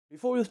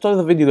Before we start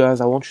the video,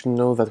 guys, I want you to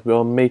know that we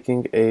are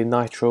making a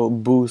Nitro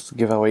boost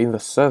giveaway in the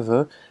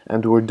server,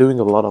 and we're doing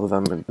a lot of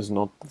them. It's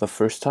not the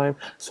first time,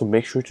 so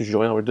make sure to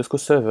join our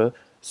Discord server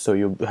so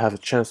you have a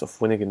chance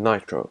of winning a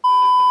Nitro.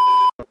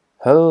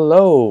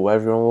 Hello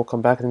everyone,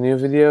 welcome back to a new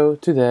video.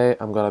 Today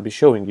I'm gonna be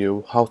showing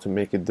you how to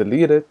make a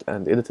deleted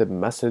and edited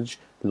message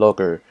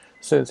logger,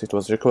 since it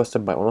was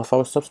requested by one of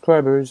our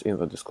subscribers in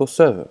the Discord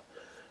server.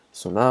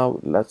 So now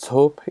let's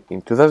hop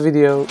into the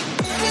video.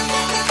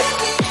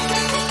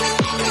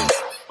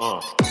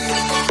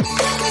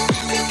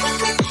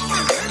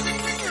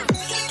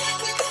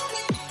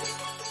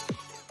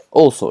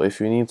 Also, if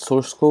you need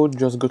source code,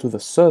 just go to the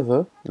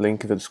server,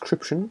 link in the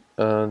description,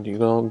 and you're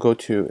gonna go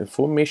to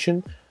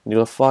information, and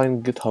you'll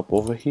find GitHub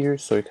over here,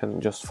 so you can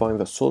just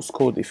find the source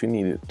code if you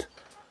need it.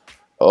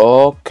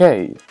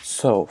 Okay,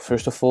 so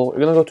first of all, we're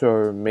gonna go to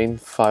our main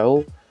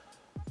file,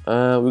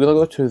 we're gonna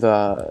go to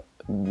the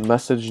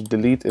message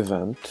delete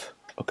event,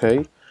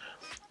 okay?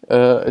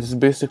 It's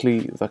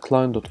basically the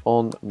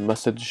client.on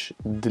message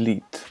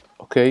delete,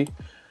 okay?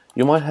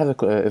 You might have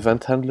an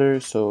event handler,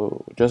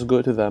 so just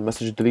go to the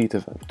message delete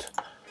event.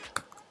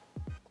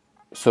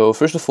 So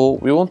first of all,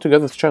 we want to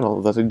get this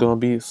channel that is gonna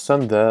be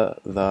send the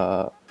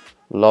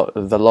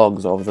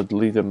logs of the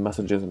deleted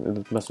messages and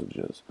edit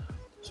messages.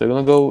 So you're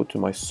gonna go to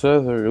my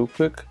server real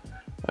quick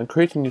and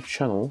create a new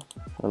channel,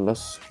 and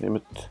let's name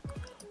it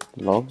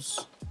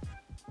logs.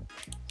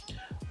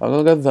 I'm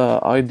gonna get the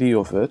ID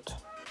of it.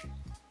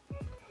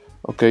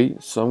 Okay,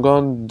 so I'm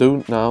gonna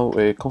do now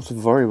a concept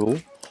variable.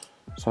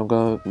 So I'm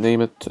gonna name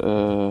it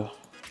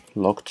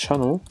log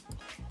channel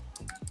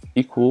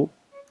equal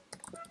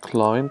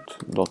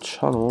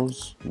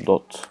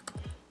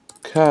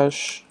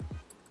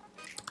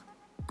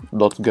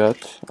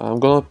client.channels.cache.get. I'm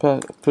gonna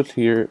put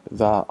here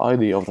the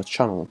ID of the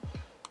channel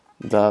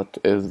that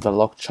is the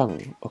log channel.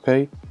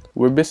 Okay,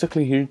 we're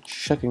basically here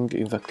checking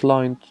in the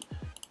client,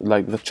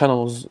 like the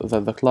channels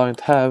that the client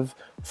have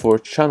for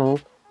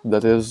channel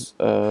that is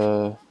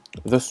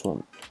this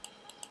one.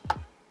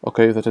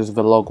 Okay, that is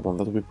the log one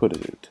that we put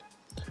it.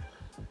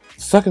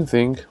 Second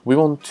thing, we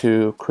want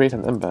to create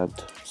an embed.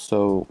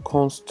 So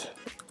const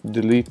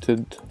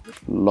deleted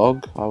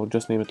log, I will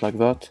just name it like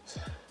that,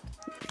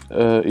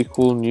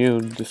 equal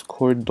new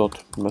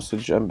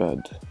discord.message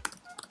embed.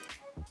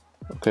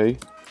 Okay,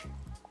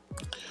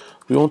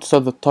 we want to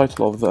set the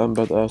title of the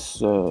embed as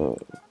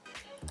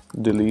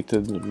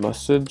deleted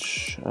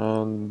message,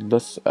 and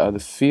let's add a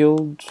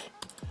field.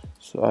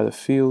 So add a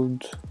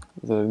field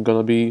that's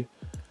gonna be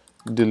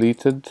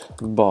deleted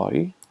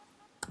by.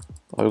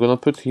 I'm gonna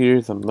put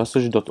here the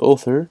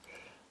message.author,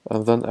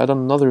 and then add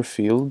another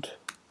field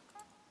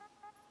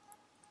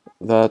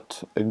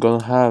that is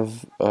gonna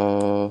have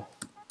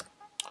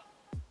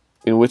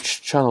in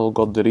which channel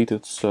got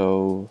deleted.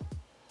 So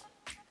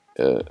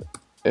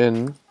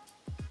in,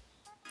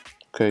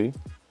 okay,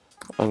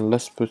 and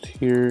let's put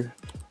here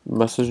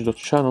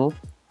message.channel,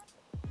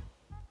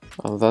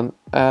 and then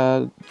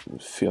add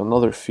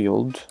another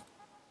field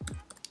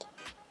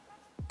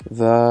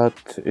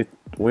that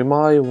we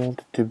might want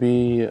it to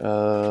be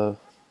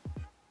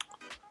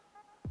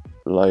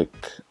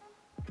like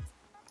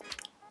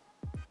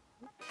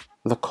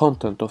the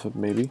content of it,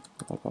 maybe.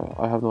 Like,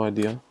 I have no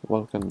idea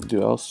what we can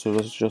do else, so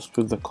let's just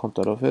put the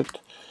content of it.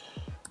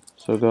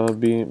 So it's gonna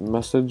be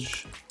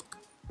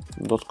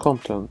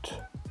message.content,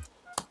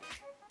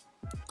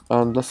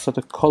 and let's set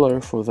a color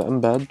for the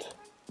embed.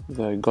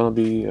 They're gonna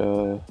be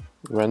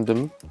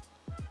random,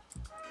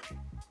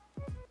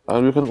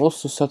 and we can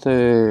also set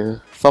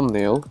a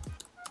thumbnail.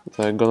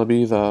 They're gonna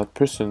be the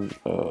person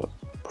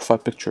profile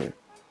picture.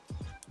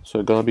 So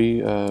it's gonna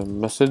be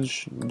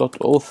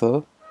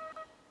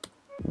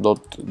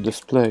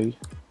message.author.display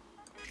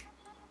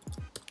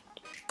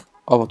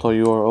avatar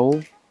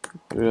URL.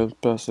 We'll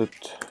pass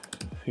it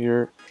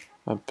here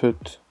and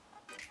put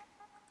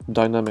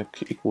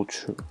dynamic equal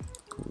true,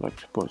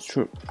 like points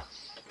true.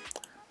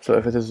 So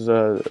if it is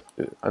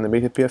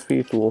animated PFP,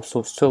 it will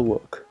also still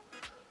work.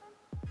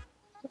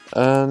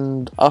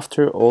 And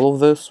after all of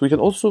this, we can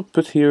also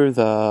put here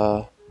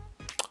the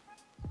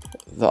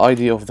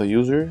ID of the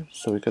user,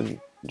 so we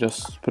can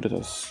just put it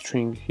as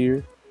string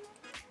here.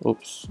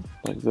 Oops,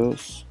 like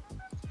this,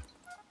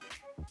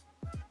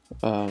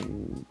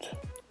 and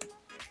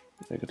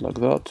make it like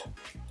that,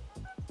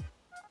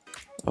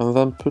 and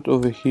then put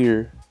over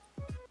here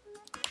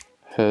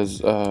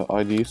his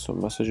ID, so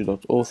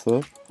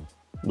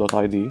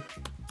message.author.id.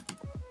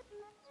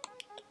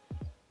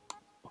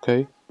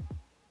 Okay,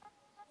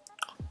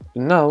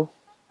 now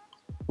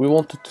we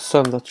wanted to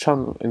send the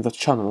channel in the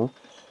channel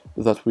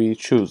that we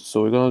choose,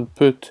 so we're gonna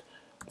put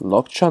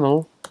log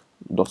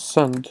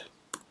channel.send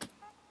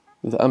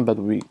the embed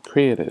we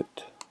created.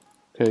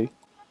 Okay,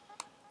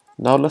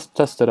 now let's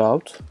test it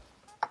out.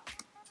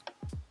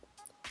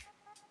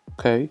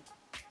 Okay,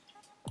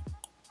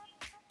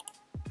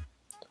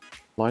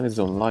 mine is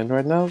online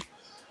right now,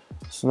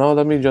 so now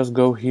let me just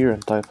go here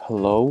and type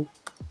hello.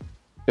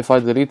 If I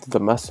delete the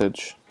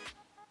message,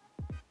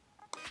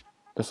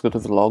 let's go to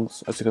the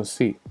logs. As you can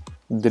see,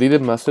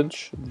 deleted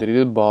message,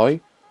 deleted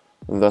by,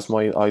 and that's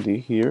my ID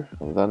here,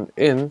 and then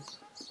in,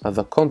 and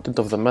the content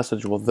of the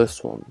message was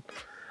this one.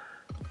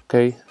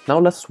 Okay, now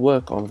let's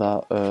work on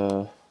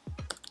that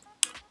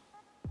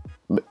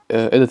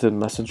edited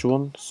message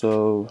one.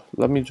 So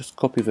let me just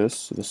copy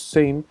this, the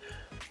same,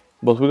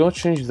 but we're gonna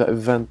change the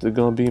event. It's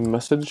gonna be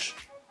message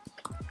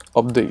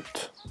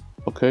update,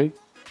 okay?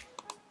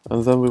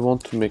 And then we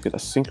want to make it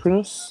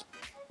asynchronous,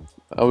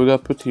 and we're gonna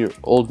put here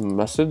old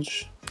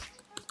message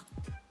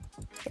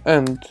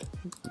and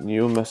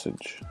new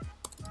message,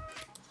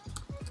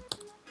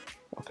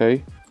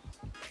 okay?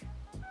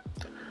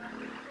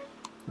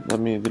 Let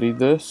me delete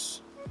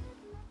this.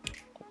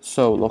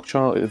 So log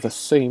channel is the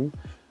same,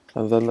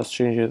 and then let's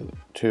change it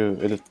to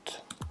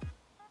edit,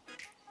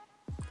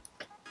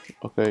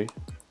 okay?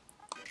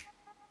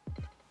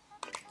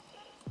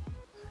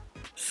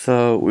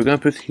 So we're gonna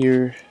put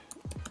here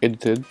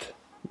edited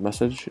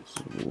message, it's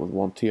with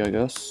one T I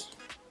guess,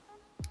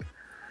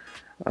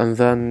 and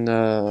then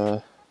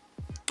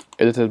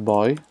edited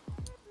by,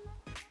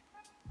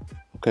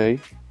 okay,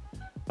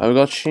 and we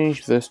gotta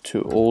change this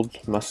to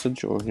old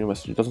message or new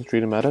message, it doesn't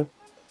really matter,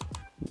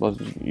 but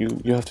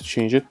you have to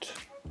change it,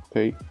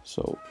 okay?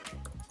 So,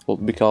 well,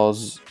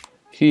 because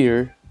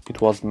here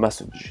it was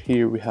message,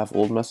 here we have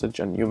old message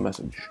and new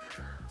message,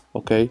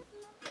 okay?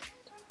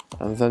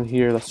 And then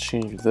here let's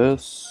change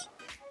this.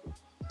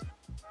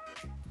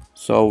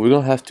 So we're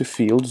gonna have two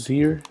fields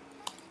here.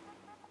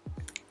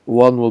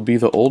 One will be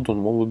the old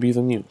one, one will be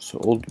the new. So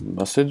old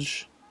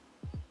message.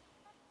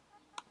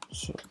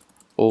 So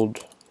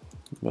old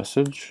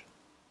message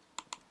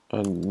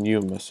and new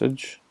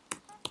message.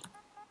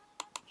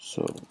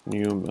 So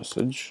new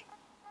message.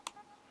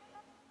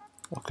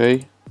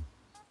 Okay.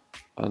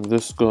 And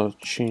this is gonna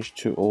change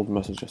to old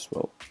message as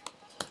well.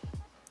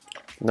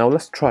 Now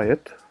let's try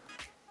it.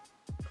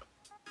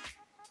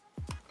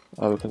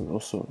 We can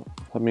also,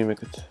 let me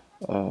make it,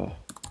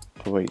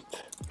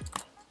 wait,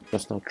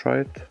 let's now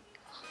try it.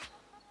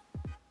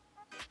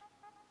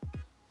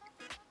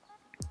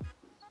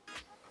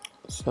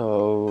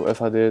 So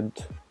if I did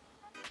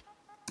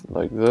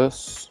like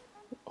this,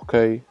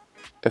 okay,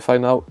 if I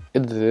now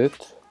edit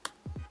it,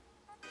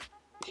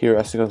 here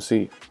as you can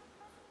see,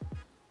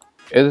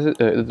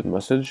 edit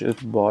message,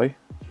 edit by,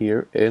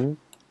 here in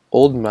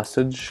old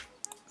message,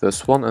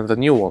 this one and the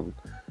new one.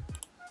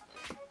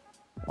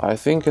 I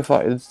think if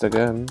I edit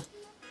again,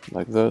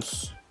 like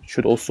this, it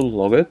should also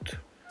log it.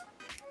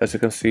 As you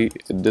can see,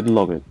 it did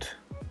log it.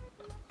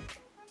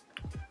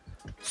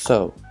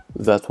 So,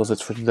 that was it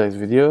for today's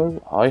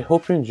video. I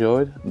hope you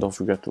enjoyed. Don't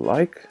forget to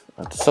like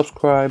and to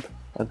subscribe,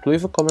 and to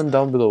leave a comment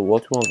down below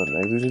what you want the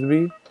next video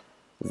to be.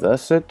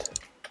 That's it,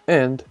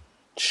 and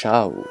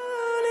ciao.